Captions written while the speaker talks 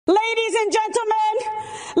Ladies and gentlemen,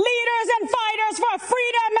 leaders and fighters for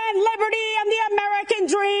freedom and liberty and the American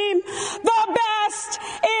dream, the best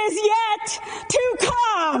is yet to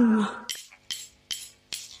come.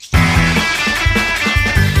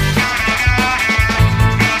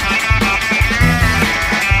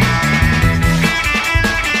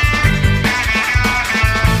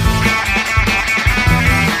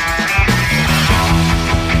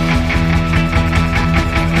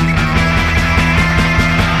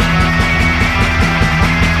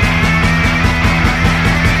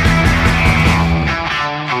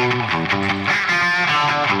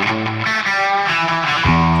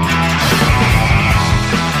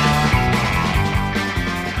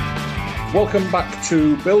 Welcome back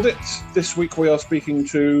to Build It. This week we are speaking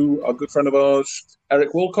to a good friend of ours,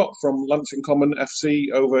 Eric Walcott from Lansing Common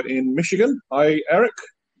FC over in Michigan. Hi, Eric.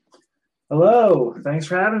 Hello. Thanks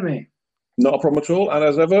for having me. Not a problem at all. And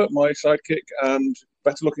as ever, my sidekick and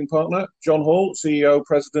better-looking partner, John Hall, CEO,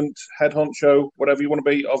 President, Head Honcho, whatever you want to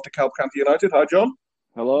be, of DeKalb County United. Hi, John.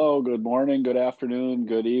 Hello. Good morning, good afternoon,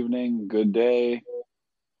 good evening, good day.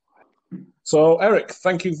 So, Eric,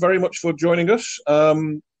 thank you very much for joining us.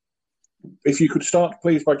 If you could start,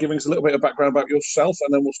 please, by giving us a little bit of background about yourself,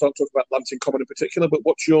 and then we'll start talking about Lansing Common in particular. But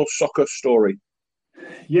what's your soccer story?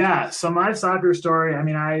 Yeah, so my soccer story,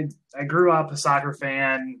 I grew up a soccer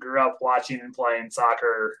fan, grew up watching and playing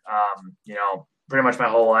soccer, pretty much my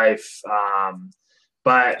whole life.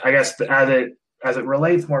 But I guess as it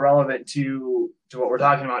relates more relevant to what we're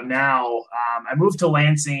talking about now, I moved to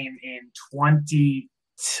Lansing in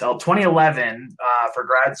 2011 for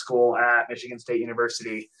grad school at Michigan State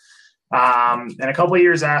University. And a couple of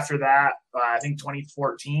years after that, I think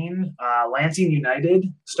 2014, Lansing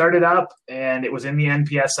United started up, and it was in the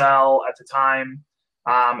NPSL at the time.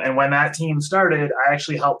 And when that team started, I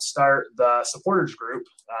actually helped start the supporters group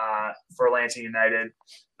for Lansing United.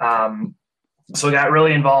 So I got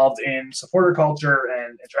really involved in supporter culture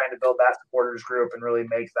and trying to build that supporters group and really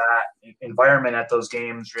make that environment at those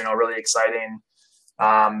games, really exciting.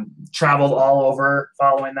 Traveled all over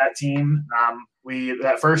following that team.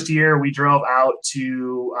 That first year we drove out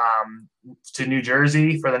to New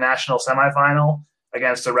Jersey for the national semifinal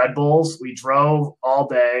against the Red Bulls. We drove all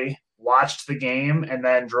day, watched the game, and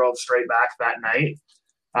then drove straight back that night.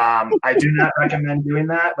 I do not recommend doing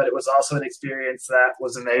that, but it was also an experience that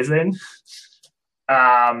was amazing.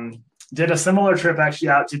 Did a similar trip actually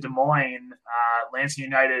out to Des Moines. Lansing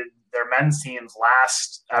United, their men's team's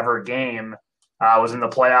last ever game, was in the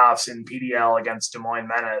playoffs in PDL against Des Moines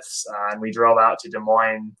Menace, and we drove out to Des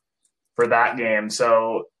Moines for that game.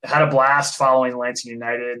 So had a blast following Lansing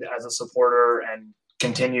United as a supporter and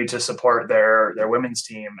continue to support their women's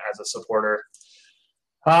team as a supporter.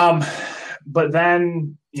 But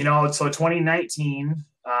then, so 2019,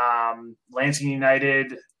 Lansing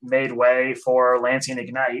United made way for Lansing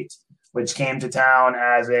Ignite, which came to town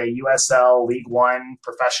as a USL League One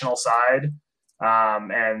professional side.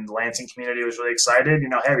 And the Lansing community was really excited.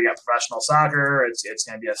 Hey, we got professional soccer. It's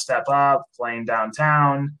going to be a step up, playing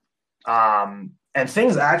downtown. And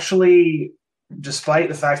things actually, despite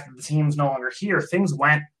the fact that the team's no longer here, things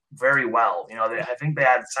went very well. I think they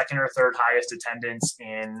had second or third highest attendance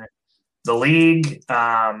in the league.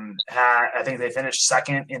 I think they finished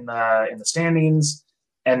second in the standings.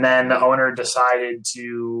 And then the owner decided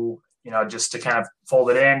to, just to kind of fold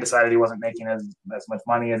it in, decided he wasn't making as much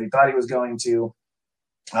money as he thought he was going to.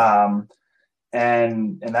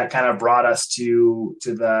 And that kind of brought us to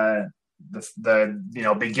the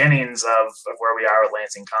beginnings of where we are with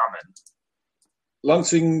Lansing Common.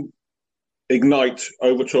 Lansing Ignite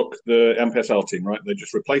overtook the MPSL team, right? They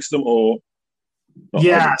just replaced them, or?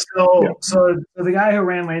 Yeah. So the guy who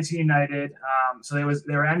ran Lansing United, they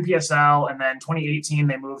were NPSL, and then 2018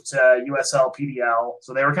 they moved to USL PDL.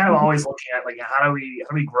 So they were kind of always looking at how do we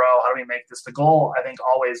grow? How do we make this? The goal, I think,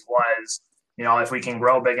 always was, if we can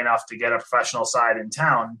grow big enough to get a professional side in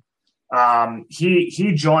town.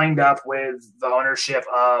 He joined up with the ownership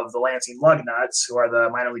of the Lansing Lugnuts, who are the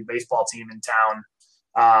minor league baseball team in town.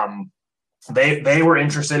 They were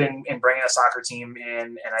interested in bringing a soccer team in,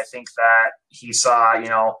 and I think that he saw,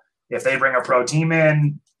 if they bring a pro team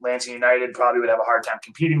in, Lansing United probably would have a hard time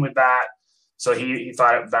competing with that. So he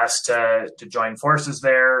thought it best to join forces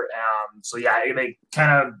there. They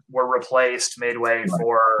kind of were replaced midway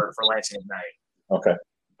for Lansing Ignite. Okay.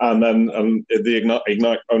 And then the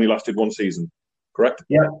Ignite only lasted one season, correct?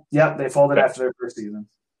 Yep. They folded after their first season.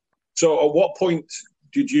 So at what point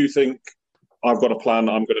did you think, I've got a plan,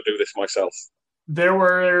 I'm going to do this myself? There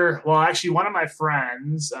were, actually one of my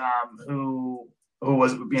friends who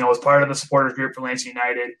was part of the supporters group for Lansing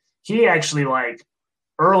United, he actually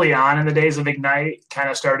early on in the days of Ignite, kind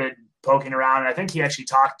of started poking around. And I think he actually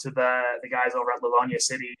talked to the guys over at Livonia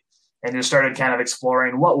City and just started kind of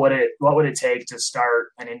exploring what would it take to start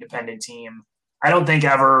an independent team. I don't think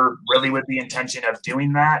ever really with the intention of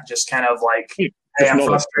doing that, just kind of like, hey, I'm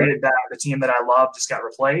frustrated that the team that I love just got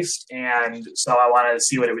replaced. And so I wanted to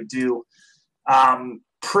see what it would do.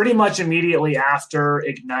 Pretty much immediately after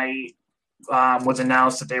Ignite was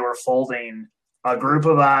announced that they were folding, a group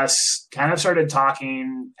of us kind of started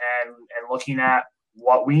talking and looking at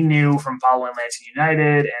what we knew from following Lansing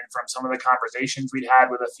United and from some of the conversations we'd had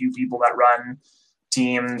with a few people that run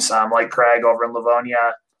teams like Craig over in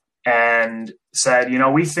Livonia, and said,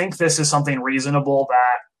 we think this is something reasonable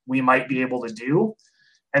that we might be able to do.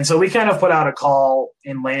 And so we kind of put out a call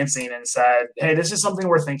in Lansing and said, hey, this is something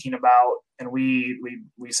we're thinking about. And we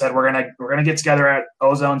said, we're gonna get together at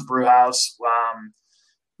Ozone's Brew House.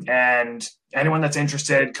 And anyone that's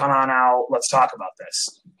interested, come on out. Let's talk about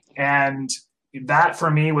this. And that for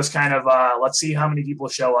me was kind of let's see how many people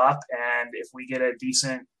show up. And if we get a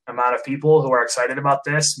decent amount of people who are excited about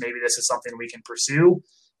this, maybe this is something we can pursue.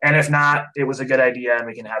 And if not, it was a good idea and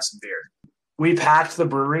we can have some beer. We packed the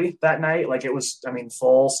brewery that night. Like it was,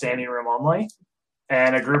 full standing room only.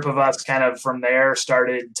 And a group of us kind of from there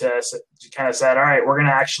started to kind of said, all right, we're going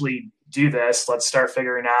to actually do this. Let's start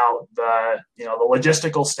figuring out the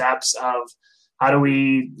logistical steps of how do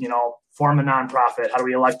we, form a nonprofit? How do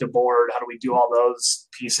we elect a board? How do we do all those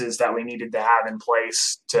pieces that we needed to have in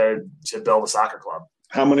place to build a soccer club?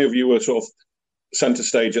 How many of you were sort of center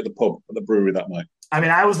stage at the pub, at the brewery that night?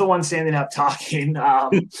 I was the one standing up talking,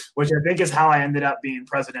 which I think is how I ended up being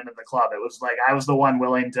president of the club. It was like I was the one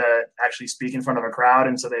willing to actually speak in front of a crowd.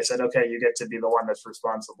 And so they said, okay, you get to be the one that's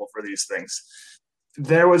responsible for these things.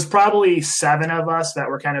 There was probably 7 of us that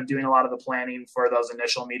were kind of doing a lot of the planning for those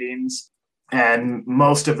initial meetings. And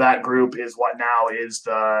most of that group is what now is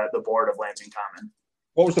the board of Lansing Common.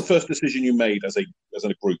 What was the first decision you made as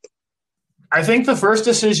a group? I think the first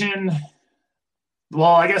decision,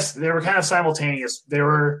 well, I guess they were kind of simultaneous. They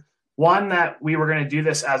were one that we were going to do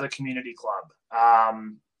this as a community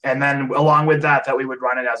club. And then along with that we would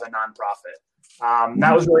run it as a nonprofit.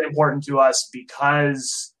 That was really important to us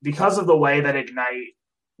because of the way that Ignite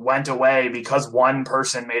went away, because one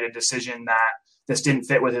person made a decision that this didn't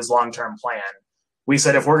fit with his long-term plan. We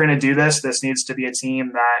said, if we're going to do this, this needs to be a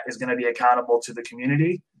team that is going to be accountable to the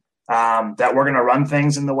community, that we're going to run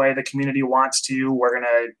things in the way the community wants to. We're going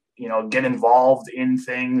to, get involved in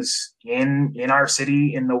things in our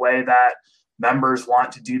city in the way that members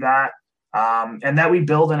want to do that. And that we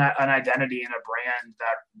build an identity and a brand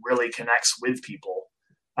that really connects with people.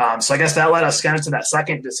 So I guess that led us kind of to that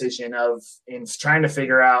second decision of in trying to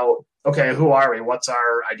figure out, okay, who are we? What's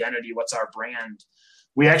our identity? What's our brand?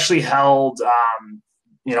 We actually held,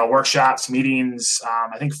 workshops, meetings,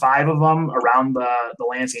 I think 5 of them around the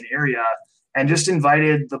Lansing area, and just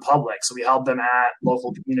invited the public. So we held them at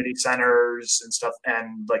local community centers and stuff,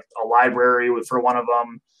 and like a library for one of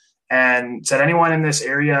them, and said, anyone in this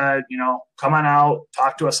area, come on out,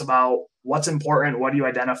 talk to us about what's important, what do you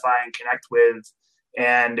identify and connect with?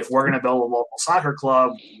 And if we're going to build a local soccer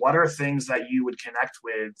club, what are things that you would connect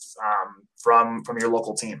with from your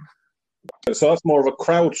local team? So that's more of a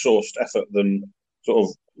crowdsourced effort than sort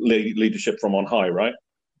of leadership from on high, right?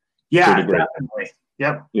 Yeah, definitely.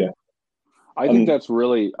 Yep. Yeah. I think that's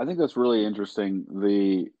really interesting.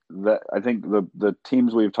 I think the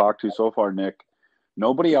teams we've talked to so far, Nick,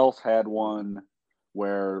 nobody else had one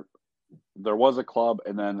where there was a club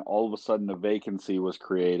and then all of a sudden a vacancy was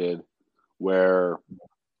created where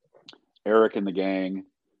Eric and the gang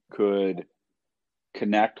could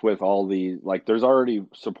connect with all the, like, there's already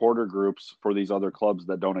supporter groups for these other clubs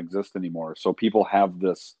that don't exist anymore. So people have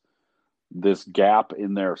this gap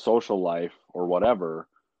in their social life or whatever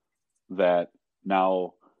that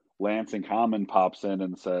now Lansing Common pops in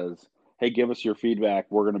and says, hey, give us your feedback.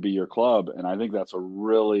 We're going to be your club. And I think that's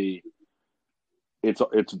I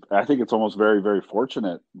think it's almost very, very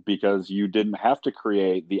fortunate because you didn't have to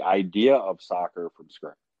create the idea of soccer from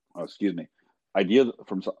scratch. Of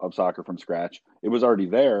soccer from scratch. It was already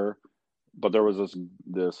there, but there was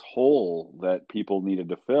this hole that people needed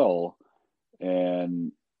to fill.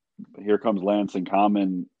 And here comes Lansing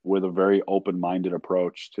Common with a very open-minded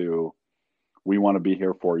approach to, we want to be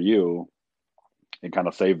here for you and kind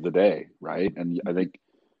of save the day, right? And I think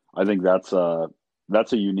that's a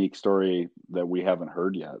unique story that we haven't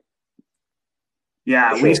heard yet.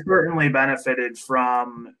 Yeah, we certainly benefited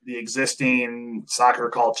from the existing soccer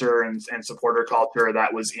culture and supporter culture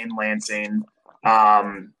that was in Lansing,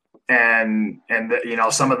 and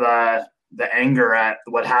some of the anger at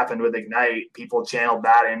what happened with Ignite, people channeled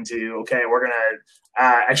that into, okay, we're going to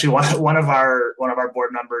actually one of our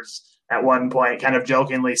board members at one point kind of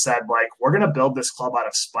jokingly said, like, we're going to build this club out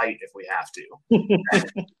of spite if we have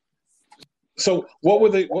to. So what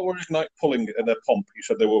were Ignite pulling in their pomp? You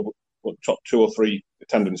said they were top 2 or 3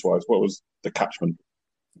 attendance wise. What was the catchment?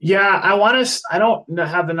 Yeah, I don't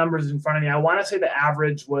have the numbers in front of me. I want to say the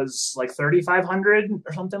average was like 3,500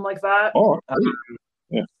 or something like that. Oh,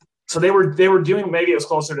 yeah. So they were doing, maybe it was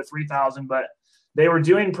closer to 3,000, but they were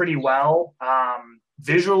doing pretty well.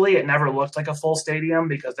 Visually, it never looked like a full stadium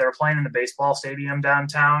because they were playing in the baseball stadium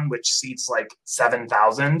downtown, which seats like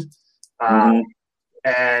 7,000.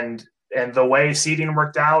 And the way seating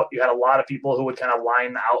worked out, you had a lot of people who would kind of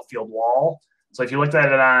line the outfield wall. So if you looked at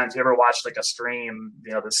it if you ever watched like a stream,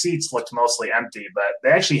 the seats looked mostly empty, but they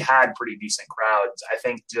actually had pretty decent crowds. I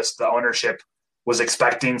think just the ownership was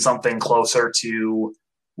expecting something closer to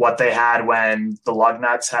what they had when the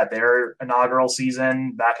Lugnuts had their inaugural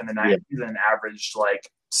season back in the 90s and averaged like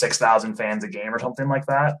 6,000 fans a game or something like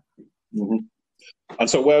that. Mm-hmm. And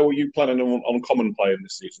so where were you planning on Common playing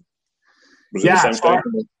this season? Was it the same stadium?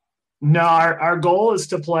 No, our goal is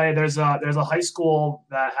to play. There's a high school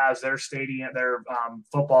that has their stadium, their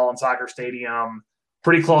football and soccer stadium,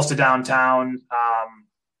 pretty close to downtown,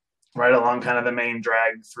 right along kind of the main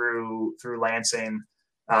drag through Lansing.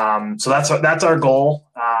 So that's our goal.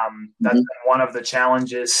 That's been one of the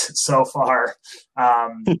challenges so far,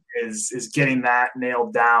 is getting that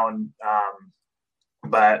nailed down.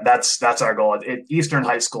 But that's our goal. Eastern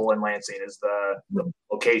High School in Lansing is the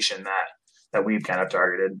location that we've kind of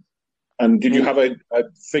targeted. And did you have a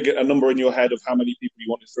number in your head of how many people you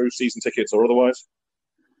wanted through, season tickets or otherwise?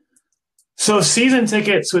 So season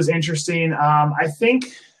tickets was interesting. I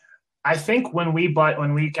think when we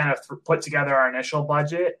kind of put together our initial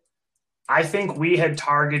budget, I think we had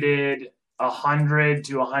targeted 100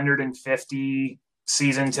 to 150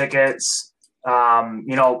 season tickets,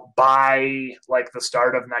 by like the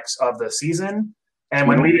start of the season. And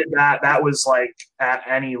when we did that, that was like at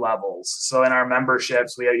any levels. So in our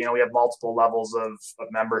memberships, we have multiple levels of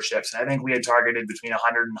memberships. And I think we had targeted between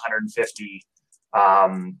 100 and 150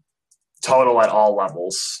 total at all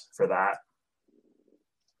levels for that.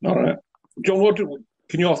 All right. John,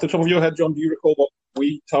 can you, off the top of your head, John, do you recall what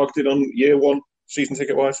we targeted on year one season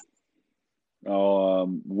ticket wise?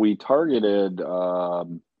 We targeted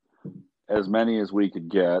as many as we could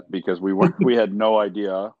get because we had no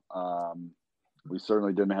idea. We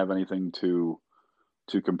certainly didn't have anything to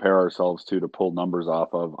compare ourselves to pull numbers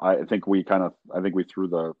off of. I think we threw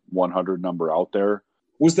the 100 number out there.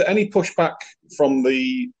 Was there any pushback from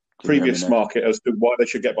the previous market as to why they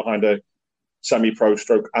should get behind a semi-pro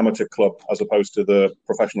stroke amateur club as opposed to the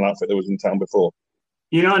professional outfit that was in town before?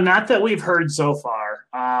 Not that we've heard so far.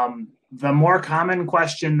 The more common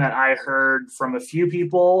question that I heard from a few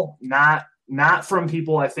people, not from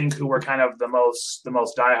people I think who were kind of the most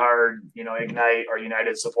diehard, Ignite or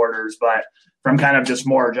United supporters, but from kind of just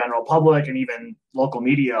more general public and even local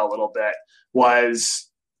media a little bit,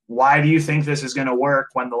 was why do you think this is going to work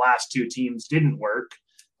when the last 2 teams didn't work?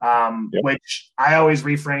 Which I always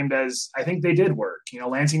reframed as I think they did work.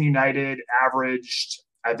 Lansing United averaged,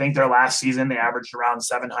 I think their last season, they averaged around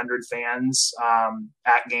 700 fans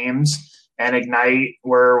at games, and Ignite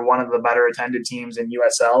were one of the better attended teams in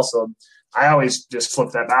USL. So I always just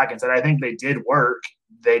flipped that back and said, I think they did work.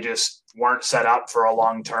 They just weren't set up for a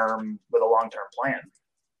long-term plan.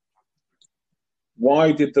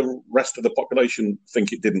 Why did the rest of the population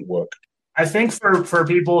think it didn't work? I think for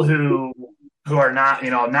people who are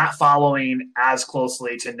not following as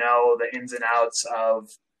closely to know the ins and outs of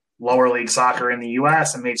lower league soccer in the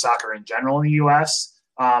U.S. and maybe soccer in general in the U.S.,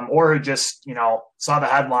 or who just, saw the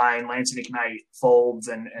headline, Lansing Ignite folds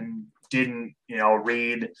and didn't,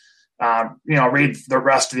 read the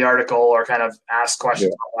rest of the article or kind of ask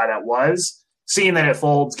questions about why that was. Seeing that it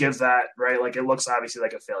folds gives that, right? Like it looks obviously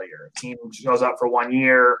like a failure. A team goes up for 1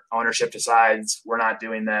 year, ownership decides we're not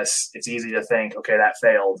doing this. It's easy to think, okay, that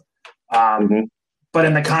failed. But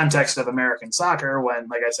in the context of American soccer, when,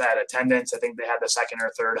 like I said, attendance, I think they had the second or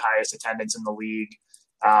third highest attendance in the league.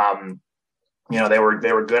 They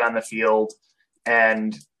were good on the field,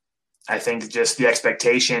 and I think just the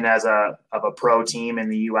expectation of a pro team in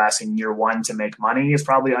the U.S. in year one to make money is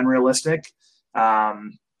probably unrealistic. So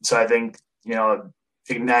I think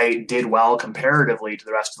Ignite did well comparatively to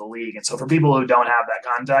the rest of the league, and so for people who don't have that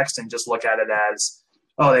context and just look at it as,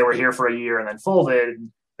 oh, they were here for a year and then folded,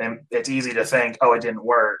 then it's easy to think, oh, it didn't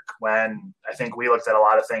work, when I think we looked at a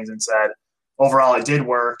lot of things and said, overall, it did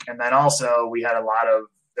work. And then also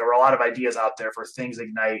there were a lot of ideas out there for things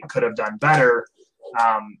Ignite could have done better.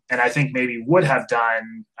 and I think maybe would have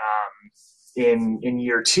done in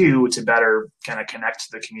year two to better kind of connect to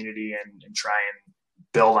the community and try and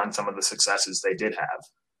build on some of the successes they did have.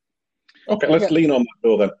 Okay, let's lean on that,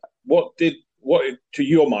 Bill, then. What to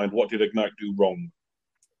your mind, what did Ignite do wrong?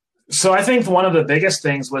 So I think one of the biggest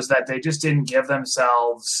things was that they just didn't give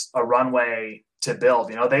themselves a runway to build.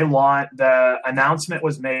 The announcement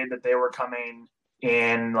was made that they were coming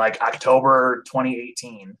in like October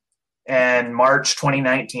 2018, and March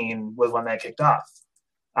 2019 was when they kicked off.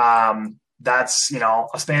 That's,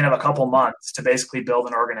 a span of a couple months to basically build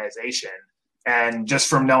an organization. And just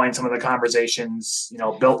from knowing some of the conversations,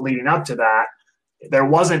 built leading up to that, there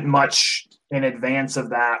wasn't much in advance of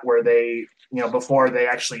that where they, before they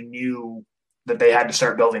actually knew that they had to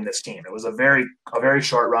start building this team. It was a very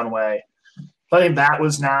short runway. I think that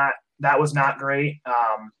was not great.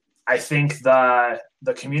 I think the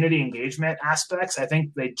community engagement aspects, I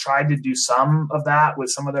think they tried to do some of that with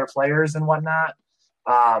some of their players and whatnot.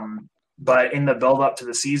 But in the build up to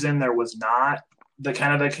the season, there was not the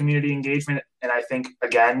kind of the community engagement. And I think,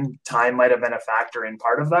 again, time might have been a factor in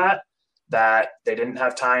part of that they didn't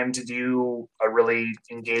have time to do a really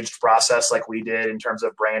engaged process like we did in terms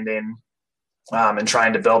of branding and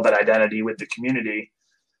trying to build that identity with the community.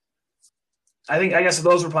 I guess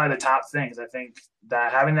those were probably the top things. I think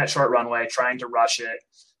that having that short runway, trying to rush it,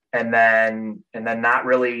 and then not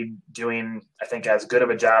really doing, I think, as good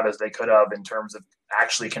of a job as they could have in terms of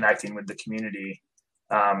actually connecting with the community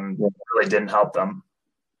really didn't help them.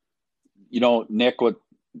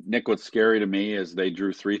 Nick, what's scary to me is they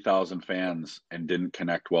drew 3,000 fans and didn't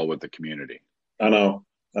connect well with the community. I know.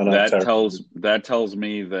 That tells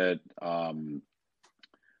me that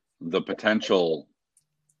the potential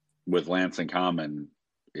with Lansing Common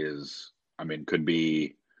could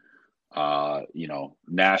be,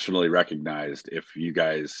 nationally recognized if you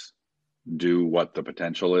guys do what the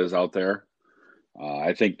potential is out there.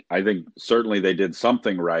 I think certainly they did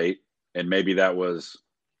something right, and maybe that was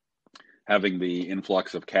having the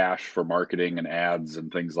influx of cash for marketing and ads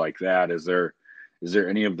and things like that. Is there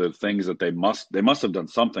any of the things that they must have done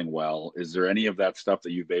something well? Is there any of that stuff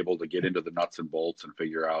that you've been able to get into the nuts and bolts and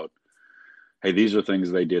figure out, hey, these are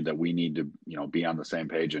things they did that we need to, be on the same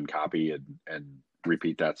page and copy and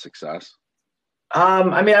repeat that success?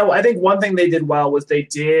 I think one thing they did well was they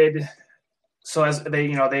did. So as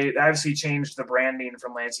they obviously changed the branding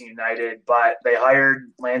from Lansing United, but they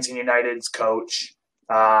hired Lansing United's coach.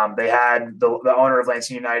 They had the owner of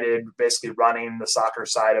Lansing United basically running the soccer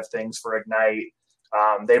side of things for Ignite.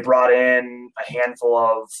 They brought in a handful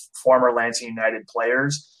of former Lansing United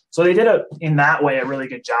players. So they did in that way a really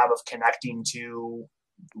good job of connecting to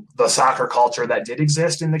the soccer culture that did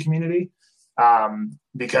exist in the community,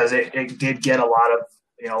 because it did get a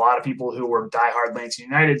lot of people who were diehard Lansing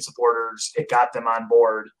United supporters. It got them on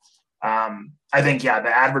board. I think, the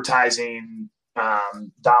advertising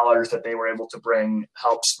dollars that they were able to bring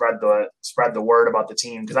helped spread the word about the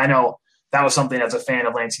team. Because I know that was something as a fan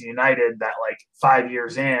of Lansing United that, like, 5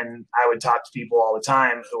 years in, I would talk to people all the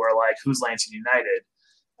time who are like, "Who's Lansing United?"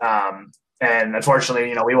 And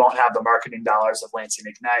unfortunately, we won't have the marketing dollars of Lansing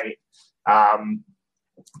Ignite.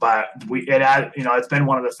 But it's been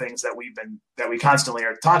one of the things that we constantly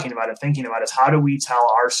are talking about and thinking about is how do we tell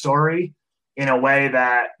our story in a way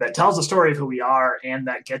that tells the story of who we are and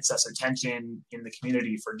that gets us attention in the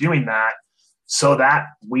community for doing that, so that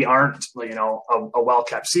we aren't, a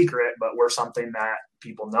well-kept secret, but we're something that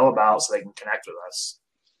people know about so they can connect with us.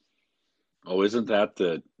 Oh, isn't that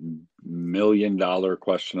the $1 million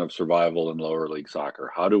question of survival in lower league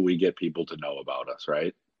soccer? How do we get people to know about us,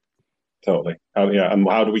 right? Totally. And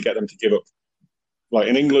how do we get them to give up? Like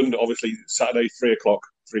in England, obviously, Saturday, 3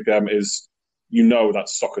 p.m. is,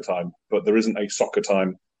 that's soccer time, but there isn't a soccer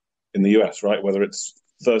time in the US, right? Whether it's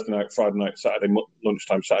Thursday night, Friday night, Saturday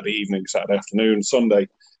lunchtime, Saturday evening, Saturday afternoon, Sunday,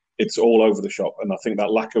 it's all over the shop. And I think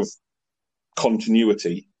that lack of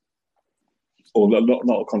continuity, or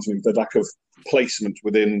not continuity, the lack of placement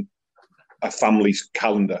within a family's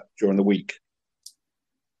calendar during the week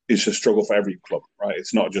is a struggle for every club, right?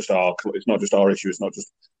 It's not just our issue. It's not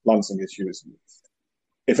just Lansing issue.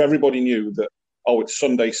 If everybody knew that, it's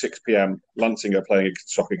Sunday 6 p.m. Lansing are playing a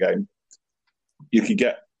soccer game, you could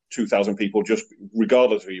get 2,000 people just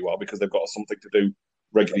regardless of who you are because they've got something to do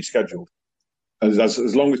regularly scheduled.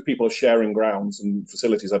 As long as people are sharing grounds and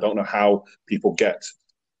facilities, I don't know how people get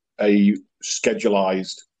a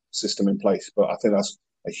schedulized system in place, but I think that's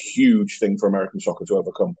a huge thing for American soccer to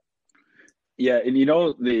overcome. Yeah, and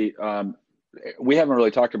we haven't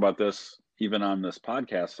really talked about this even on this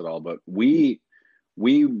podcast at all, but we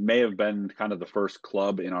may have been kind of the first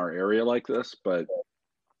club in our area like this, but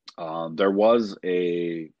There was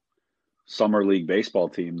a summer league baseball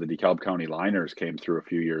team, the DeKalb County Liners, came through a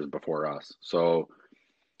few years before us. So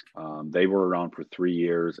they were around for 3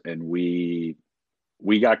 years, and we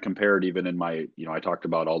got compared even in my, I talked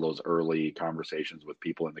about all those early conversations with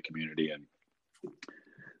people in the community, and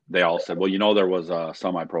they all said, well, there was a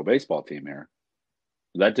semi-pro baseball team here.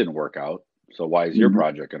 That didn't work out. So why is your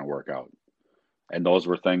project going to work out? And those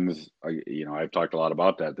were things, I've talked a lot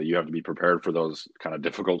about that you have to be prepared for those kind of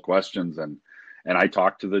difficult questions. And I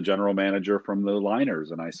talked to the general manager from the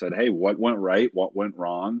Liners, and I said, hey, what went right? What went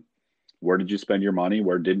wrong? Where did you spend your money?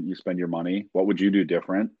 Where didn't you spend your money? What would you do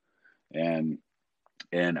different? And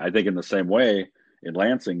I think in the same way in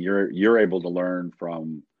Lansing, you're able to learn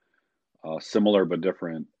from a similar but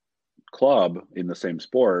different club in the same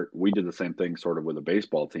sport. We did the same thing sort of with a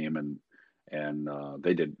baseball team, and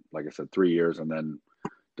they did, like I said, 3 years, and then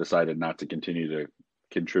decided not to continue to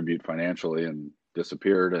contribute financially and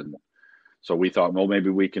disappeared. And so we thought, well, maybe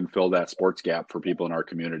we can fill that sports gap for people in our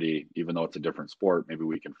community, even though it's a different sport. Maybe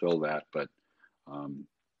we can fill that. But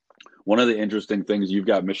one of the interesting things, you've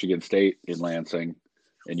got Michigan State in Lansing,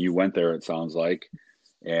 and you went there, it sounds like,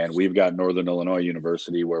 and we've got Northern Illinois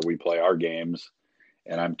University where we play our games.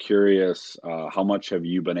 And I'm curious, how much have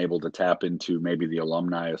you been able to tap into maybe the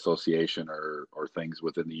alumni association or things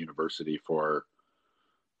within the university for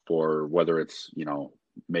whether it's,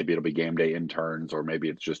 maybe it'll be game day interns, or maybe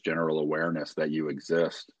it's just general awareness that you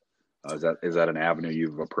exist. Is that an avenue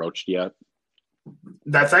you've approached yet?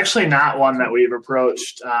 That's actually not one that we've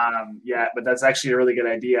approached yet, but that's actually a really good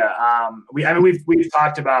idea. We've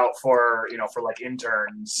talked about for like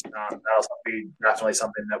interns, that'll be definitely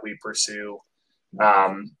something that we pursue.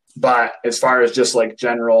 But as far as just like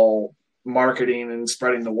general marketing and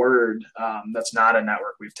spreading the word, that's not a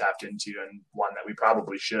network we've tapped into, and one that we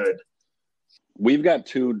probably should. We've got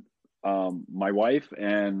two, my wife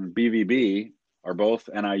and BVB are both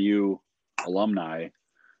NIU alumni,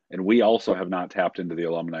 and we also have not tapped into the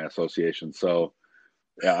alumni association. So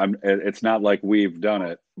yeah, it's not like we've done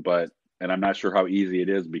it, and I'm not sure how easy it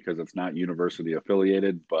is because it's not university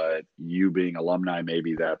affiliated, but you being alumni,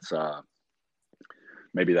 maybe that's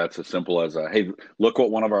as simple as hey, look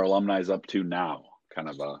what one of our alumni is up to now, kind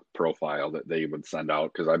of a profile that they would send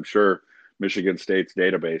out. Because I'm sure Michigan State's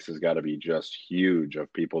database has got to be just huge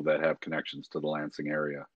of people that have connections to the Lansing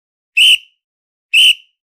area.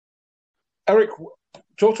 Eric,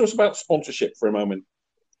 talk to us about sponsorship for a moment.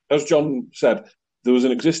 As John said, there was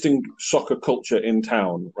an existing soccer culture in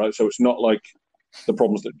town, right? So it's not like the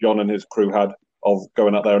problems that John and his crew had of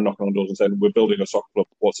going out there and knocking on doors and saying, we're building a soccer club.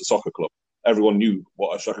 What's a soccer club? Everyone knew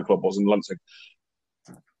what a soccer club was in Lansing.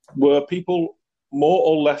 Were people more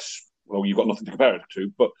or less, well, you've got nothing to compare it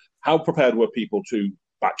to, but how prepared were people to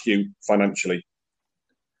back you financially?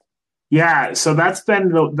 Yeah, so that's been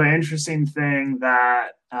the interesting thing that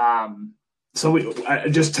so we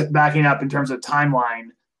just backing up in terms of timeline,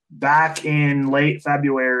 back in late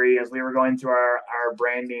February as we were going through our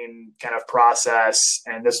branding kind of process,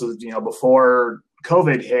 and this was before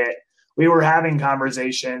COVID hit, we were having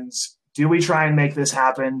conversations. Do we try and make this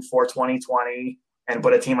happen for 2020 and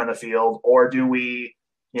put a team on the field, or do we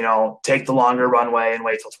take the longer runway and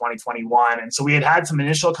wait till 2021? And so we had some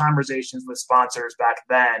initial conversations with sponsors back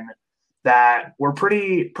then that were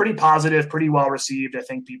pretty positive, pretty well received. I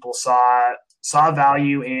think people saw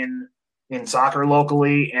value in soccer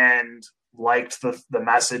locally and liked the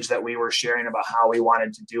message that we were sharing about how we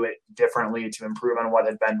wanted to do it differently to improve on what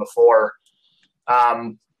had been before.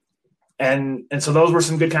 And so those were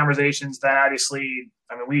some good conversations. Then obviously,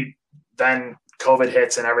 then COVID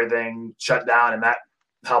hits and everything shut down, and that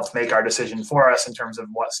helped make our decision for us in terms of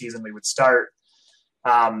what season we would start.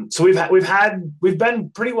 So we've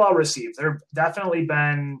been pretty well received. There have definitely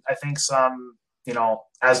been, I think, some,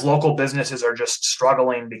 as local businesses are just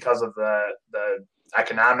struggling because of the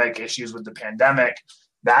economic issues with the pandemic,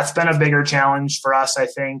 that's been a bigger challenge for us, I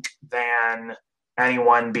think, than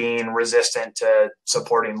anyone being resistant to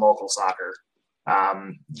supporting local soccer.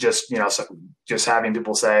 Just having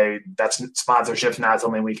people say that's sponsorship's not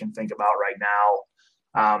something we can think about right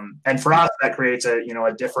now. And for us, that creates a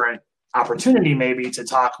different opportunity maybe to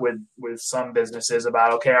talk with some businesses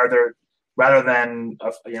about, okay, are there, rather than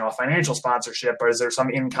a financial sponsorship, or is there some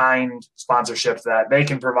in-kind sponsorship that they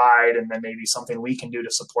can provide, and then maybe something we can do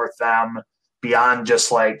to support them beyond just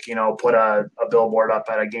put a billboard up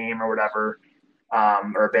at a game or whatever,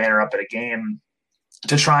 or a banner up at a game,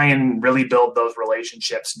 to try and really build those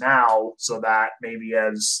relationships now, so that maybe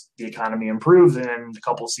as the economy improves in a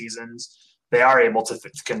couple seasons, they are able to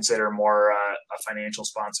consider more a financial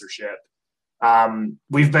sponsorship.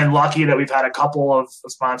 We've been lucky that we've had a couple of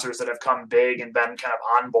sponsors that have come big and been kind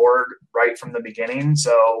of on board right from the beginning.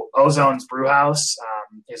 So Ozone's Brewhouse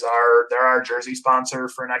they're our jersey sponsor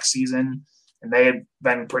for next season, and they've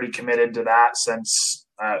been pretty committed to that since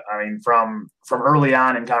from early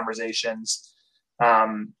on in conversations.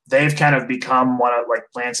 They've kind of become one of like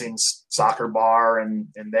Lansing's soccer bar, and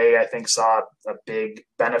they, I think, saw a big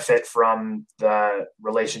benefit from the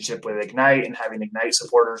relationship with Ignite and having Ignite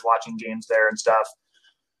supporters watching games there and stuff.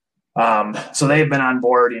 So they've been on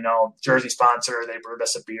board, jersey sponsor. They brewed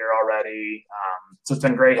us a beer already. So it's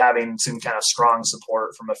been great having some kind of strong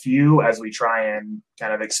support from a few as we try and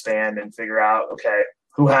kind of expand and figure out, okay,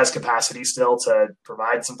 who has capacity still to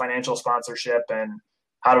provide some financial sponsorship, and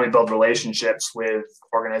how do we build relationships with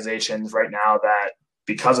organizations right now that,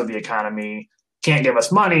 because of the economy, can't give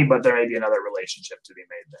us money, but there may be another relationship to be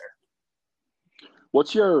made there.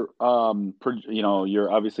 What's your,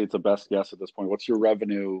 you're obviously it's a best guess at this point. What's your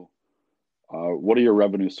revenue? What are your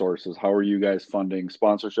revenue sources? How are you guys funding?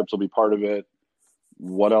 Sponsorships will be part of it.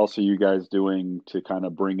 What else are you guys doing to kind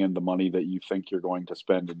of bring in the money that you think you're going to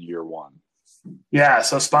spend in year one? Yeah,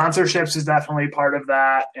 so sponsorships is definitely part of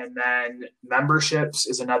that. And then memberships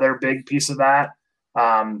is another big piece of that.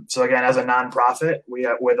 So again, as a nonprofit, we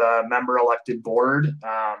have, with a member elected board,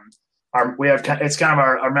 it's kind of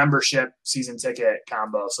our membership season ticket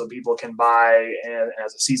combo. So people can buy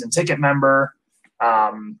as a season ticket member.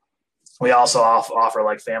 We also offer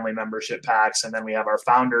like family membership packs. And then we have our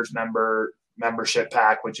founders membership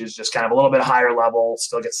pack, which is just kind of a little bit higher level,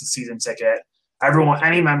 still gets the season ticket.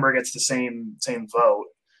 Any member gets the same vote.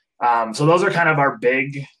 So those are kind of our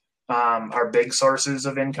big sources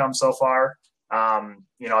of income so far.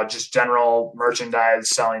 Just general merchandise,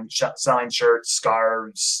 selling shirts,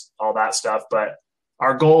 scarves, all that stuff. But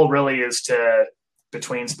our goal really is to,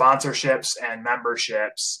 between sponsorships and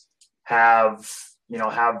memberships, have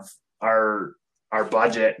our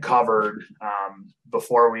budget covered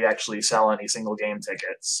before we actually sell any single game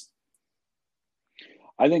tickets.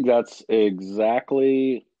 I think that's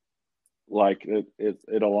exactly like it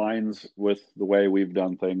aligns with the way we've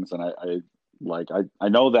done things. And I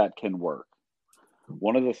know that can work.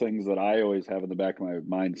 One of the things that I always have in the back of my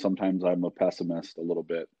mind, sometimes I'm a pessimist a little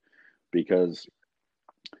bit, because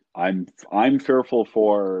I'm fearful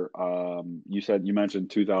for, you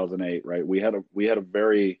mentioned 2008, right? We had a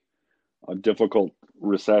very difficult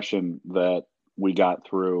recession that we got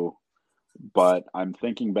through, but I'm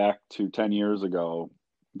thinking back to 10 years ago.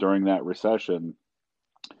 During that recession,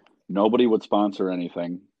 nobody would sponsor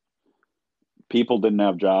anything. People didn't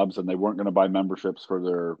have jobs, and they weren't going to buy memberships for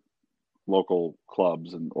their local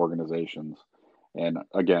clubs and organizations. And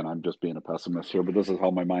again, I'm just being a pessimist here, but this is how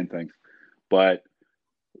my mind thinks. But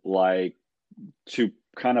like, to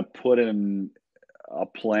kind of put in a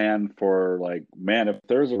plan for, like, man, if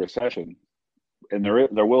there's a recession, and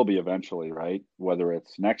there will be eventually, right? Whether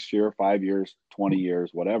it's next year, 5 years, 20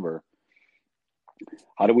 years, whatever.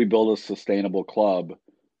 How do we build a sustainable club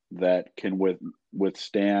that can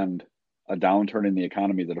withstand a downturn in the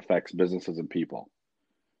economy that affects businesses and people?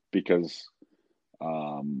 Because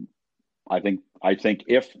I think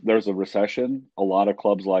if there's a recession, a lot of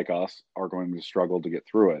clubs like us are going to struggle to get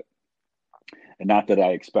through it. And not that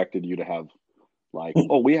I expected you to have like,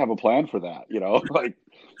 oh, we have a plan for that, like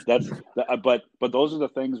but those are the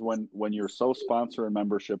things when you're so sponsor and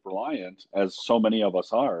membership reliant, as so many of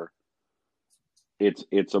us are.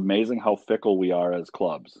 It's amazing how fickle we are as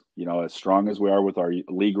clubs, as strong as we are with our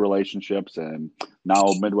league relationships, and now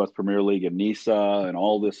Midwest Premier League and NISA and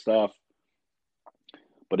all this stuff.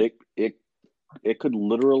 But it could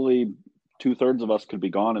literally, 2/3 of us could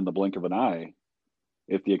be gone in the blink of an eye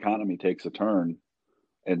if the economy takes a turn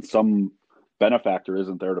and some benefactor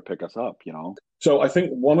isn't there to pick us up, So I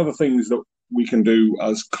think one of the things that we can do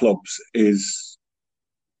as clubs is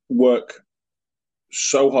work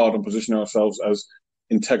so hard on positioning ourselves as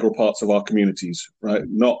integral parts of our communities, right?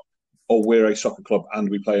 Not, oh, we're a soccer club and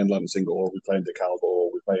we play in Lansing, or we play in DeKalb, or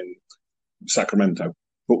we play in Sacramento,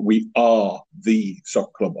 but we are the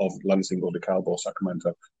soccer club of Lansing or DeKalb or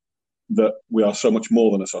Sacramento. That we are so much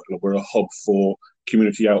more than a soccer club. We're a hub for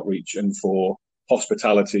community outreach and for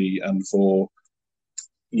hospitality and for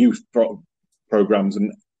youth programs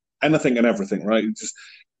and anything and everything, right? Just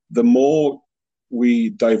the more we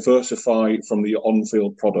diversify from the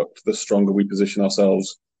on-field product, the stronger we position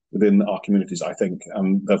ourselves within our communities, I think.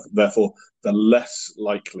 And therefore, the less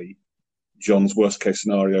likely John's worst-case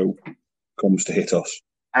scenario comes to hit us.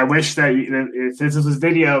 I wish that if this was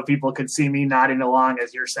video, people could see me nodding along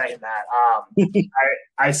as you're saying that.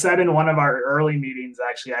 I said in one of our early meetings,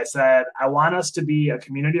 actually, I said, I want us to be a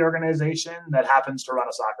community organization that happens to run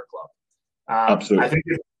a soccer club. Absolutely. I think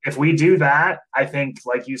if we do that, I think,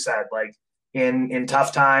 like you said, like in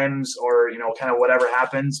tough times or, kind of whatever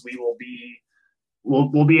happens,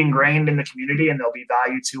 we'll be ingrained in the community, and there'll be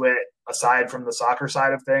value to it aside from the soccer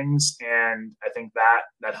side of things. And I think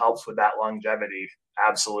that helps with that longevity.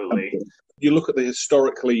 Absolutely. You look at the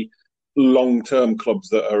historically long-term clubs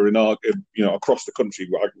that are in our, across the country.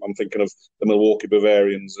 I'm thinking of the Milwaukee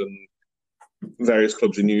Bavarians and various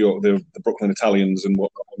clubs in New York, the Brooklyn Italians and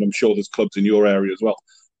whatnot. And I'm sure there's clubs in your area as well.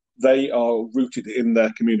 They are rooted in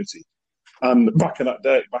their community. And back in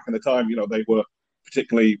the time, they were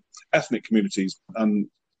particularly ethnic communities. And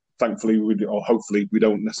thankfully, hopefully, we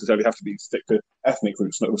don't necessarily have to stick to ethnic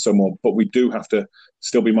roots so more, but we do have to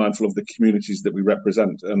still be mindful of the communities that we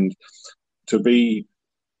represent. And to be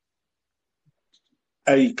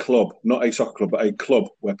a club, not a soccer club, but a club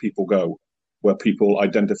where people go, where people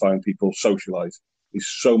identify and people socialise, is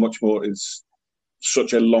so much more. Is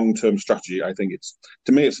such a long-term strategy. I think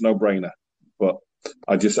to me, it's a no-brainer. But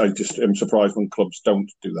I just am surprised when clubs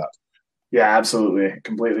don't do that. Yeah, absolutely,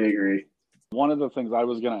 completely agree. One of the things I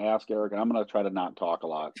was going to ask Eric, and I'm going to try to not talk a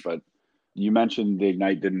lot, but you mentioned the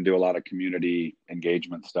Ignite didn't do a lot of community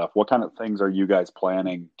engagement stuff. What kind of things are you guys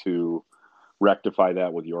planning to rectify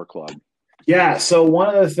that with your club? Yeah, so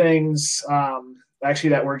one of the things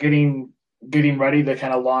actually that we're getting ready to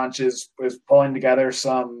kind of launch is pulling together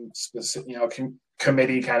some specific,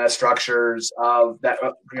 committee kind of structures of that,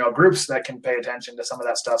 groups that can pay attention to some of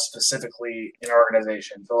that stuff specifically in our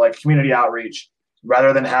organization. So like community outreach,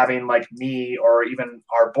 rather than having like me or even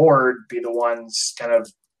our board be the ones kind of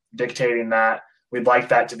dictating that, we'd like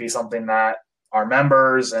that to be something that our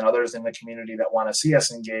members and others in the community that want to see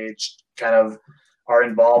us engaged kind of are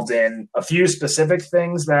involved in. A few specific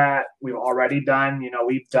things that we've already done.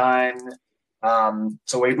 We've done,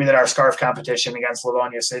 so we did our scarf competition against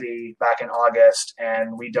Livonia City back in August,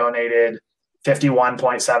 and we donated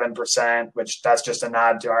 51.7%, which that's just a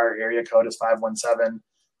nod to our area code is 517.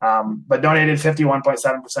 But donated 51.7%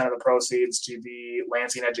 of the proceeds to the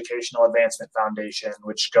Lansing Educational Advancement Foundation,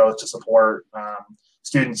 which goes to support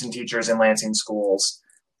students and teachers in Lansing schools.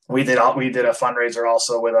 We did a fundraiser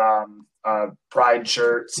also with Pride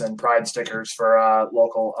shirts and Pride stickers for a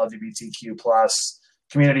local LGBTQ plus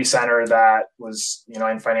community center that was,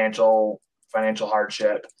 in financial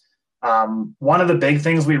hardship. One of the big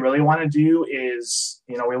things we really want to do is,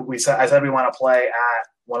 I said we want to play at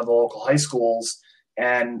one of the local high schools,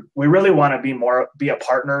 and we really want to be a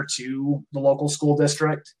partner to the local school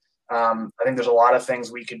district. I think there's a lot of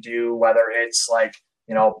things we could do, whether it's like,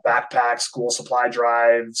 backpack school supply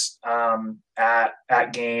drives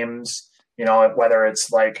at games, whether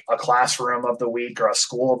it's like a classroom of the week or a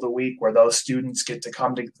school of the week where those students get to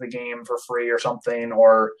come to the game for free or something,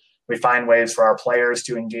 or we find ways for our players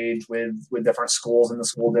to engage with different schools in the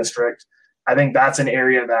school district. I think that's an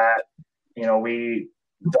area that,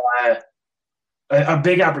 a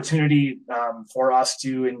big opportunity for us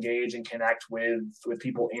to engage and connect with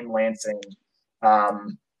people in Lansing,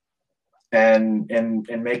 and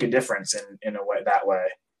make a difference in a way that way.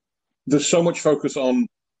 There's so much focus on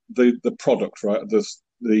the product, right? There's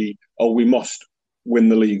we must win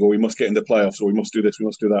the league, or we must get into playoffs, or we must do this, we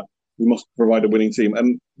must do that. We must provide a winning team,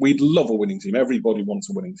 and we'd love a winning team. Everybody wants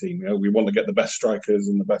a winning team. We want to get the best strikers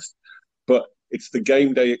and the best, but it's the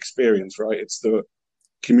game day experience, right? It's the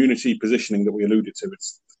community positioning that we alluded to.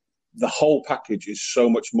 It's the whole package is so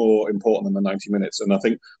much more important than the 90 minutes. And I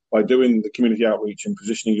think by doing the community outreach and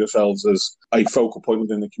positioning yourselves as a focal point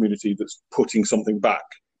within the community that's putting something back,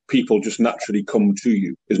 people just naturally come to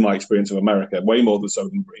you, is my experience of America, way more than so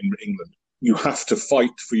in England. You have to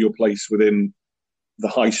fight for your place within the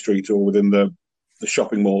high street or within the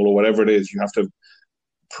shopping mall or whatever it is. You have to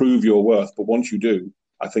prove your worth. But once you do,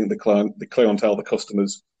 I think the clientele, the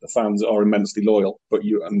customers, the fans are immensely loyal,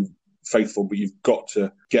 and faithful, but you've got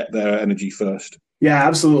to get their energy first. Yeah,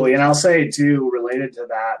 absolutely. And I'll say too, related to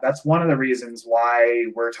that, that's one of the reasons why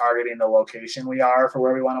we're targeting the location we are for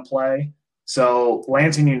where we want to play. So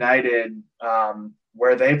Lansing United,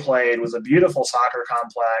 where they played, was a beautiful soccer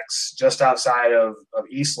complex just outside of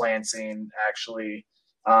East Lansing, actually.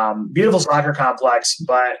 Beautiful soccer complex,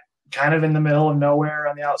 but kind of in the middle of nowhere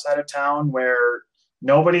on the outside of town, where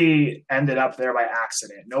nobody ended up there by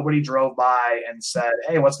accident. Nobody drove by and said,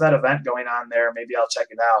 hey, what's that event going on there? Maybe I'll check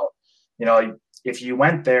it out. If you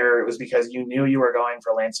went there, it was because you knew you were going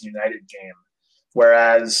for a Lansing United game.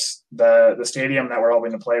 Whereas the stadium that we're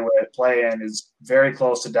hoping to play in is very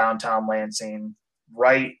close to downtown Lansing,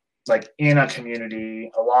 right like in a community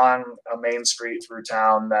along a main street through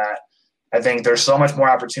town, that I think there's so much more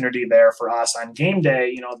opportunity there for us on game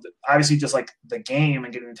day, obviously just like the game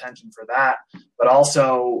and getting attention for that, but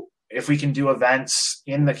also if we can do events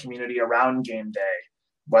in the community around game day,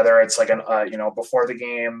 whether it's like before the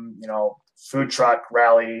game, food truck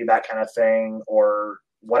rally, that kind of thing, or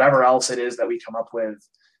whatever else it is that we come up with,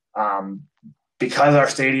 because our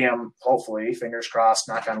stadium, hopefully, fingers crossed,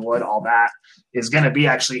 knock on wood, all that is going to be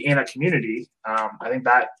actually in a community. I think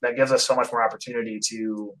that gives us so much more opportunity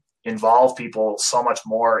to involve people so much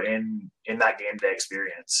more in that game day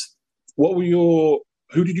experience.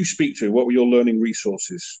 Who did you speak to? What were your learning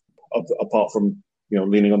resources apart from,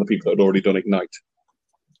 leaning on the people that had already done Ignite?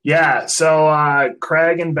 Yeah, so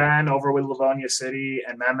Craig and Ben over with Livonia City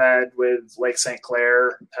and Mehmed with Lake St.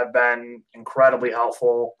 Clair have been incredibly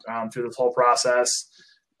helpful through this whole process.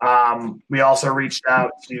 We also reached out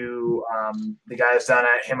to the guys down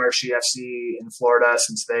at Himmershey FC in Florida,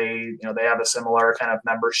 since they have a similar kind of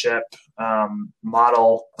membership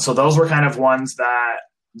model. So those were kind of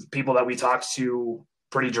people that we talked to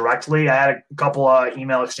pretty directly. I had a couple of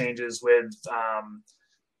email exchanges with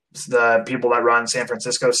the people that run San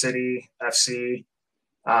Francisco City FC.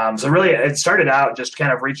 So really it started out just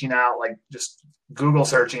kind of reaching out, like just Google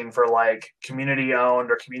searching for like community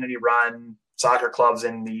owned or community run soccer clubs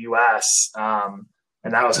in the US. And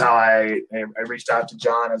that was how I reached out to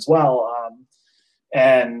John as well.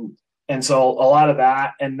 And so a lot of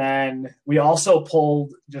that. And then we also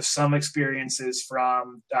pulled just some experiences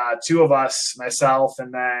from two of us, myself,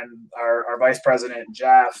 and then our vice president,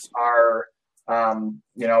 Jeff, we're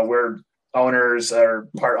owners or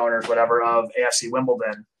part owners, whatever, of AFC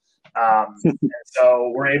Wimbledon. And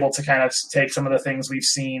so we're able to kind of take some of the things we've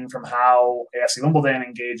seen from how AFC Wimbledon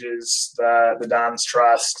engages the Dons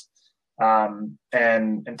Trust, and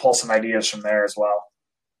pull some ideas from there as well.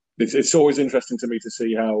 It's always interesting to me to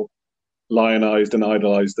see how lionized and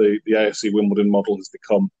idolized the AFC Wimbledon model has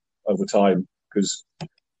become over time, because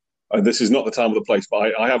this is not the time or the place,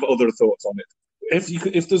 but I have other thoughts on it.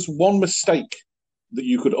 If there's one mistake that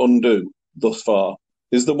you could undo thus far,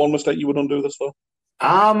 is there one mistake you would undo thus far?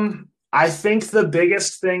 I think the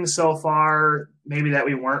biggest thing so far, maybe that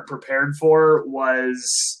we weren't prepared for,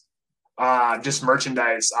 was just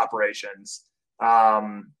merchandise operations.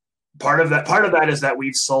 Part of that is that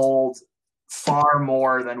we've sold far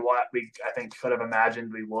more than what I think could have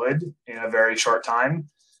imagined we would in a very short time.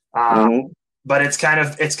 But it's kind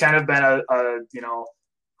of been a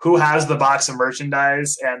who has the box of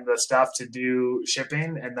merchandise and the stuff to do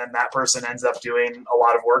shipping, and then that person ends up doing a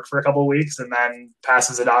lot of work for a couple of weeks and then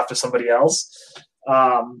passes it off to somebody else.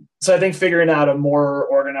 So I think figuring out a more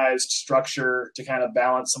organized structure to kind of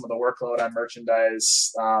balance some of the workload on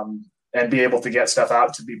merchandise, and be able to get stuff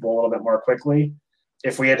out to people a little bit more quickly.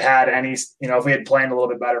 If we had if we had planned a little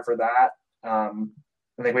bit better for that, I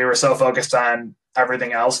think we were so focused on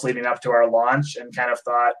everything else leading up to our launch and kind of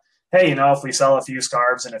thought, hey, if we sell a few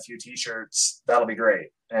scarves and a few T-shirts, that'll be great.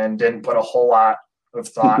 And didn't put a whole lot of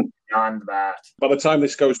thought beyond that. By the time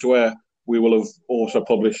this goes to air, we will have also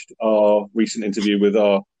published our recent interview with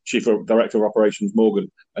our Chief Director of Operations, Morgan,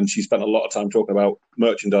 and she spent a lot of time talking about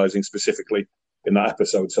merchandising specifically in that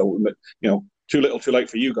episode. So, too little, too late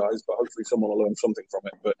for you guys, but hopefully someone will learn something from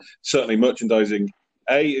it. But certainly merchandising,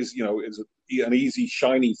 is an easy,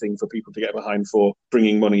 shiny thing for people to get behind for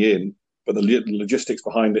bringing money in. But the logistics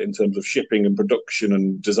behind it in terms of shipping and production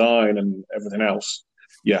and design and everything else,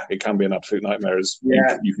 it can be an absolute nightmare.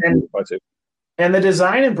 You can fight it. And the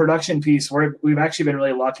design and production piece, we've actually been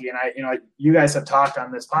really lucky. And you guys have talked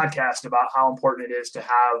on this podcast about how important it is to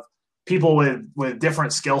have people with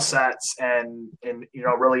different skill sets and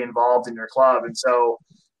really involved in your club. And so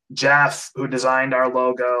Jeff, who designed our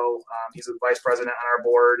logo, he's a vice president on our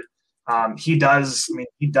board. He does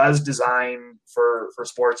design for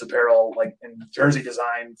sports apparel, like in jersey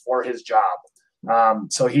design for his job.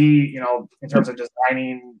 So he, in terms of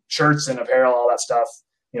designing shirts and apparel, all that stuff,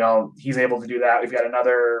 he's able to do that. We've got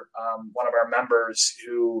another, one of our members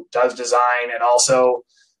who does design and also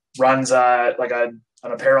runs an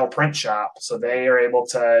apparel print shop. So they are able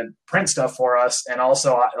to print stuff for us. And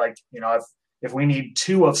also if we need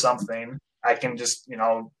 2 of something, I can just,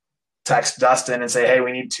 text Dustin and say, hey,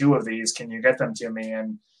 we need 2 of these. Can you get them to me?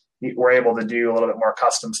 And we're able to do a little bit more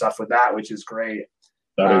custom stuff with that, which is great.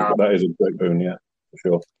 That is a great boon, yeah, for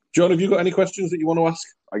sure. John, have you got any questions that you want to ask?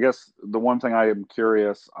 I guess the one thing I am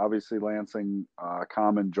curious, obviously Lansing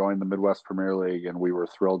Common joined the Midwest Premier League, and we were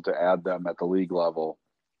thrilled to add them at the league level.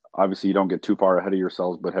 Obviously, you don't get too far ahead of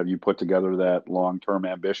yourselves, but have you put together that long-term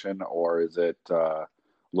ambition, or is it a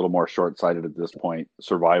little more short-sighted at this point,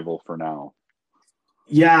 survival for now?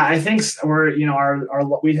 Yeah, I think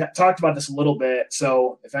we talked about this a little bit.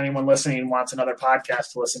 So if anyone listening wants another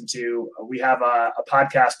podcast to listen to, we have a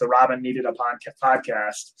podcast, the Robin Needed a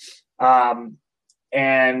Podcast.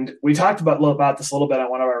 And we talked about this a little bit on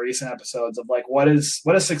one of our recent episodes of like, what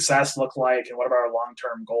does success look like and what are our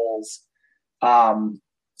long-term goals?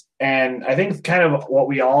 And I think kind of what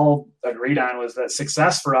we all agreed on was that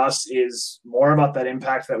success for us is more about that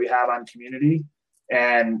impact that we have on community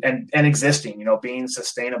and existing, being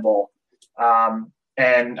sustainable.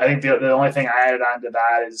 And I think the only thing I added on to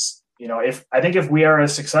that is, if we are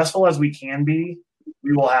as successful as we can be,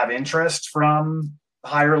 we will have interest from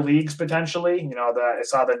higher leagues potentially. I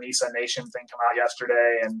saw the NISA Nation thing come out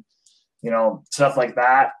yesterday and, stuff like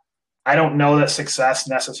that. I don't know that success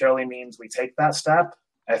necessarily means we take that step.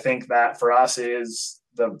 I think that for us is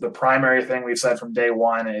the primary thing we've said from day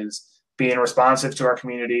one is being responsive to our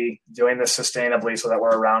community, doing this sustainably so that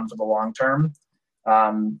we're around for the long term.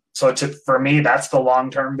 For me, that's the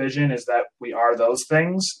long-term vision, is that we are those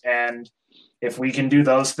things. And if we can do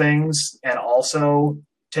those things and also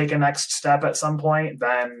take a next step at some point,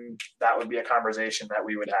 then that would be a conversation that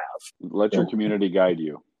we would have. Let your community guide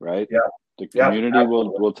you, right? Yeah. The community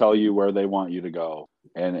will tell you where they want you to go.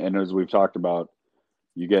 And as we've talked about,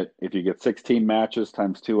 if you get 16 matches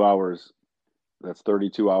times 2 hours, that's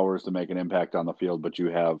 32 hours to make an impact on the field, but you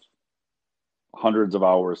have hundreds of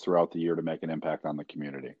hours throughout the year to make an impact on the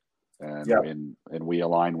community. And we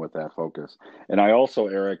align with that focus. And I also,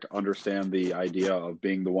 Eric, understand the idea of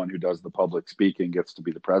being the one who does the public speaking gets to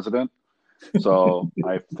be the president. So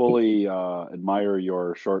I fully admire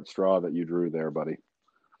your short straw that you drew there, buddy.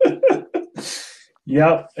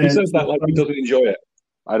 Yep. He says that like he doesn't enjoy it.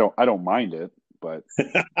 I don't mind it, but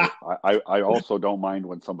I also don't mind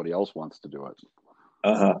when somebody else wants to do it.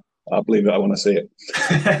 I believe it. I want to see it.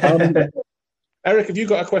 Eric, have you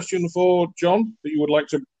got a question for John that you would like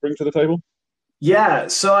to bring to the table? Yeah.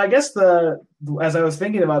 So I guess as I was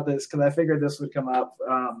thinking about this, because I figured this would come up,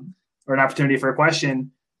 or an opportunity for a question,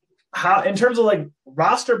 how, in terms of like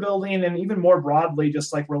roster building and even more broadly,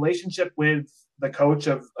 just like relationship with the coach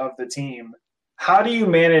of the team, how do you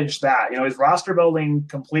manage that? Is roster building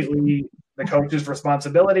completely the coach's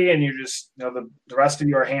responsibility and you just, the rest of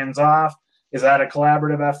you are hands off? Is that a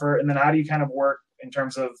collaborative effort? And then how do you kind of work in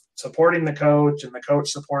terms of supporting the coach and the coach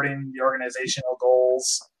supporting the organizational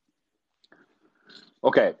goals?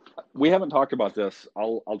 Okay. We haven't talked about this.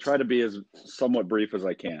 I'll try to be as somewhat brief as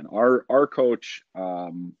I can. Our coach,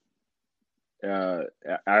 honestly,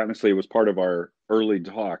 it was part of our early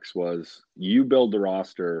talks, was you build the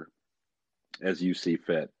roster as you see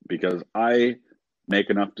fit, because I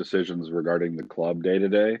make enough decisions regarding the club day to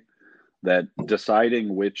day that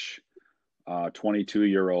deciding which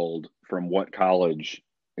 22-year-old from what college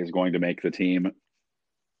is going to make the team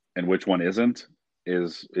and which one isn't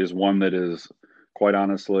is one that is, quite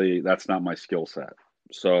honestly, that's not my skill set.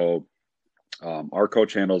 So our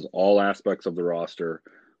coach handles all aspects of the roster,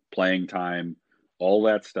 playing time, all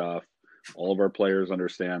that stuff. All of our players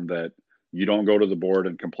understand that you don't go to the board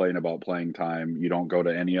and complain about playing time. You don't go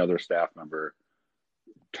to any other staff member.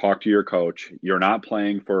 Talk to your coach. You're not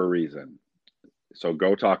playing for a reason, so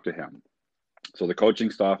go talk to him. So the coaching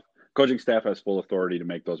staff has full authority to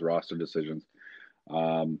make those roster decisions.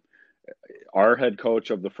 Our head coach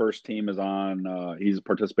of the first team is he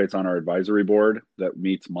participates on our advisory board that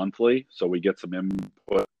meets monthly. So we get some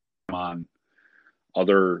input on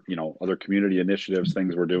other community initiatives,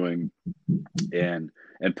 things we're doing. And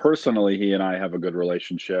personally, he and I have a good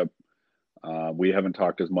relationship. We haven't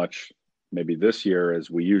talked as much maybe this year as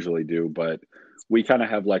we usually do, but we kind of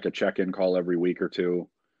have like a check-in call every week or two.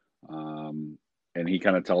 And he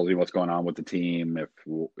kind of tells me what's going on with the team,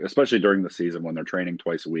 especially during the season when they're training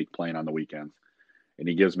twice a week, playing on the weekends. And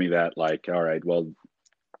he gives me that, like, all right, well,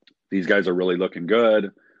 these guys are really looking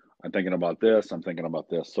good. I'm thinking about this. I'm thinking about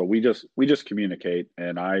this. So we just communicate,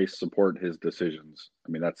 and I support his decisions.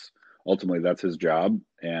 I mean, that's his job.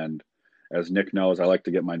 And as Nick knows, I like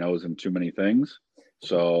to get my nose in too many things.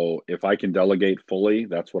 So if I can delegate fully,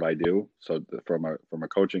 that's what I do. So from a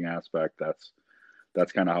coaching aspect, that's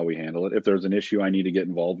kind of how we handle it. If there's an issue I need to get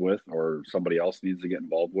involved with or somebody else needs to get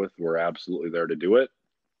involved with, we're absolutely there to do it.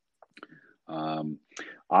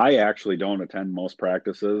 I actually don't attend most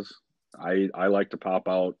practices. I like to pop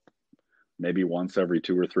out maybe once every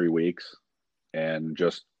 2 or 3 weeks and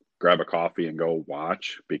just grab a coffee and go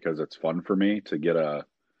watch, because it's fun for me to get a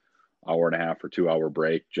hour and a half or 2 hour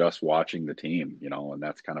break just watching the team, and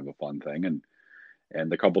that's kind of a fun thing.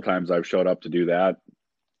 And the couple times I've showed up to do that,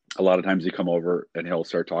 a lot of times he come over and he'll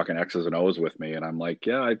start talking X's and O's with me. And I'm like,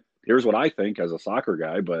 yeah, here's what I think as a soccer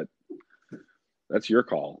guy, but that's your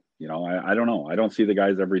call. I don't know. I don't see the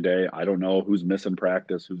guys every day. I don't know who's missing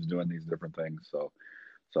practice, who's doing these different things. So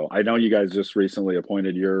I know you guys just recently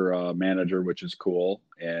appointed your manager, which is cool.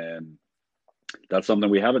 And that's something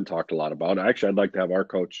we haven't talked a lot about. Actually, I'd like to have our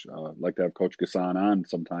coach, Coach Gasson on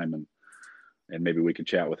sometime, and maybe we could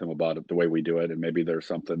chat with him about it, the way we do it, and maybe there's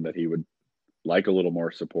something that he would like a little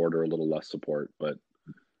more support or a little less support. But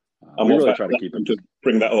we really try to keep him to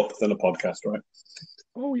bring that up than a podcast, right?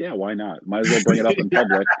 Oh yeah, why not? Might as well bring it up in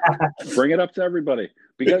public. Bring it up to everybody.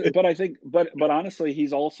 But I think, but honestly,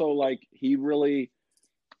 he's also like, he really,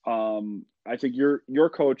 I think your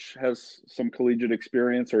coach has some collegiate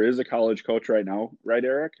experience, or is a college coach right now, right,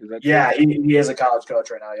 Eric? Is that true? Yeah, he is a college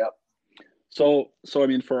coach right now. Yep. So I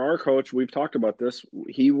mean, for our coach, we've talked about this.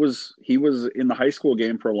 He was in the high school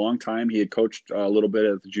game for a long time. He had coached a little bit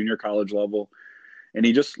at the junior college level. And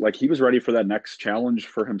he was ready for that next challenge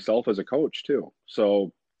for himself as a coach too.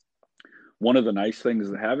 So one of the nice things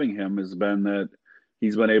of having him has been that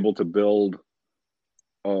he's been able to build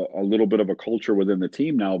a little bit of a culture within the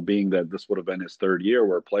team now, being that this would have been his third year,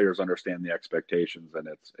 where players understand the expectations, and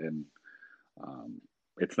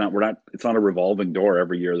it's not a revolving door.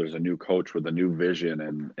 Every year there's a new coach with a new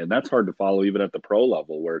vision, and that's hard to follow even at the pro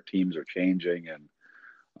level where teams are changing.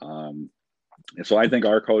 And so I think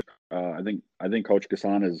our coach, I think Coach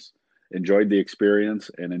Gasson has enjoyed the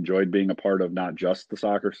experience and enjoyed being a part of not just the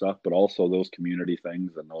soccer stuff, but also those community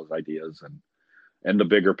things and those ideas and the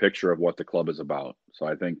bigger picture of what the club is about. So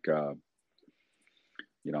I think, for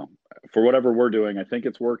whatever we're doing, I think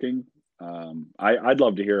it's working. I'd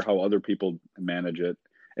love to hear how other people manage it.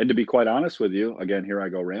 And to be quite honest with you, again, here I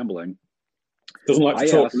go rambling. Doesn't like to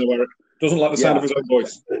talk, Eric. Doesn't like the sound of his own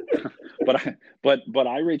voice. But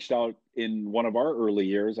I reached out in one of our early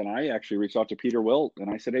years, and I actually reached out to Peter Wilt, and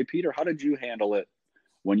I said, "Hey, Peter, how did you handle it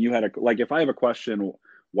when you had if I have a question,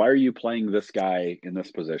 why are you playing this guy in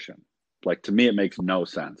this position? Like, to me, it makes no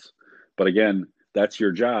sense. But again, that's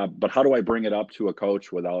your job. But how do I bring it up to a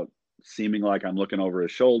coach without seeming like I'm looking over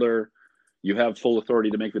his shoulder? You have full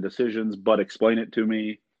authority to make the decisions, but explain it to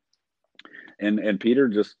me." And Peter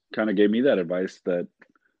just kind of gave me that advice that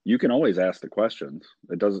you can always ask the questions.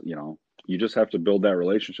 It doesn't, you just have to build that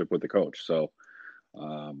relationship with the coach. So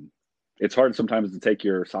it's hard sometimes to take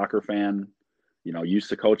your soccer fan, used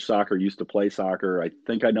to coach soccer, used to play soccer. I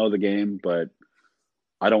think I know the game, but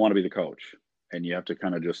I don't want to be the coach. And you have to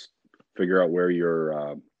kind of just figure out where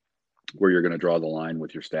you're going to draw the line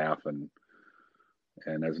with your staff. And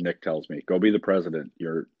as Nick tells me, go be the president.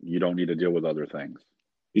 You don't need to deal with other things.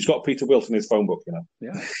 He's got Peter Wilt in his phone book,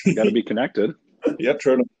 Yeah, you got to be connected. Yeah,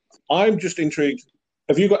 true enough. I'm just intrigued.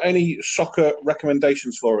 Have you got any soccer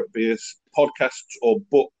recommendations for it, be it podcasts or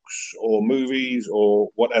books or movies or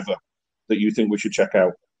whatever that you think we should check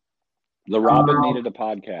out? The Robin needed a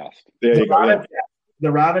podcast. There you go. Yeah.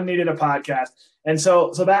 The Robin needed a podcast. And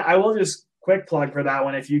so that I will just quick plug for that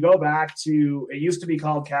one. If you go back to, it used to be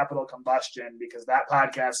called Capital Combustion because that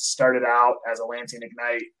podcast started out as a Lansing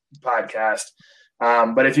Ignite podcast.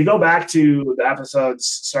 But if you go back to the episodes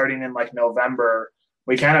starting in like November,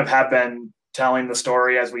 we kind of have been telling the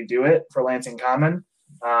story as we do it for Lansing Common.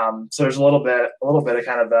 So there's a little bit of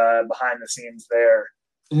kind of behind the scenes there.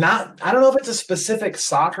 I don't know if it's a specific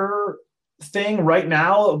soccer thing right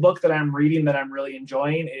now. A book that I'm reading that I'm really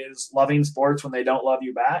enjoying is Loving Sports When They Don't Love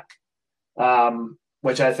You Back,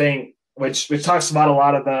 which I think, which talks about a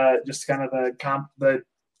lot of the, just kind of the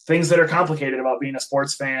things that are complicated about being a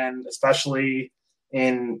sports fan, especially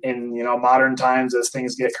in modern times as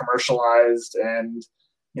things get commercialized, and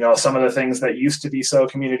some of the things that used to be so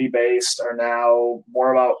community based are now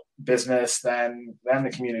more about business than the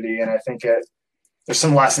community. And I think there's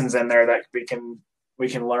some lessons in there that we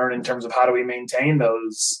can learn in terms of how do we maintain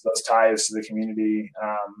those ties to the community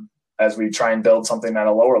as we try and build something at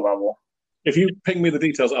a lower level. If you ping me the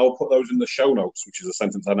details, I will put those in the show notes, which is a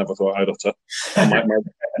sentence I never thought I'd utter.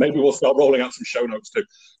 Maybe we'll start rolling out some show notes too.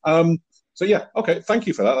 So yeah, okay, thank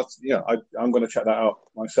you for that. I'm going to check that out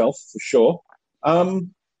myself for sure.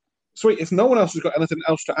 Sweet. If no one else has got anything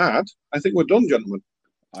else to add, I think we're done, gentlemen.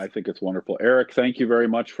 I think it's wonderful. Eric, thank you very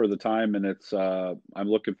much for the time, and I'm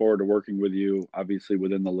looking forward to working with you, obviously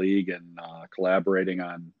within the league, and collaborating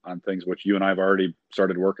on things which you and I have already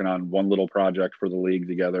started working on one little project for the league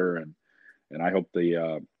together, and I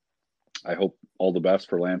hope all the best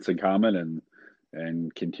for Lansing Common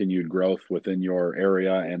and continued growth within your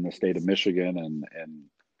area and the state of Michigan, and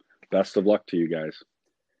best of luck to you guys.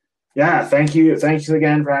 Yeah, thank you. Thanks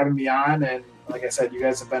again for having me on. And like I said, you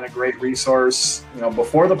guys have been a great resource,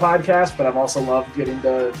 before the podcast, but I've also loved getting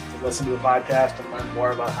to listen to the podcast and learn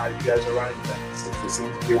more about how you guys are running things. It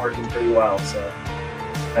seems to be working pretty well. So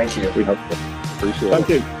thank you. We appreciate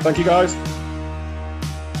it. Thank you, guys.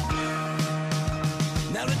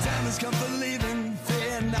 Now the time has come for leaving,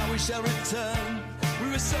 fear now we shall return. We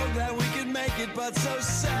were so glad we could make make it, but so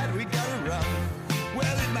sad we gotta run.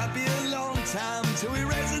 Well, it might be a long time till we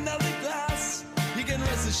raise another glass. You can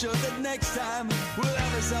rest assured that next time we'll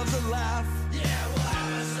have ourselves a laugh.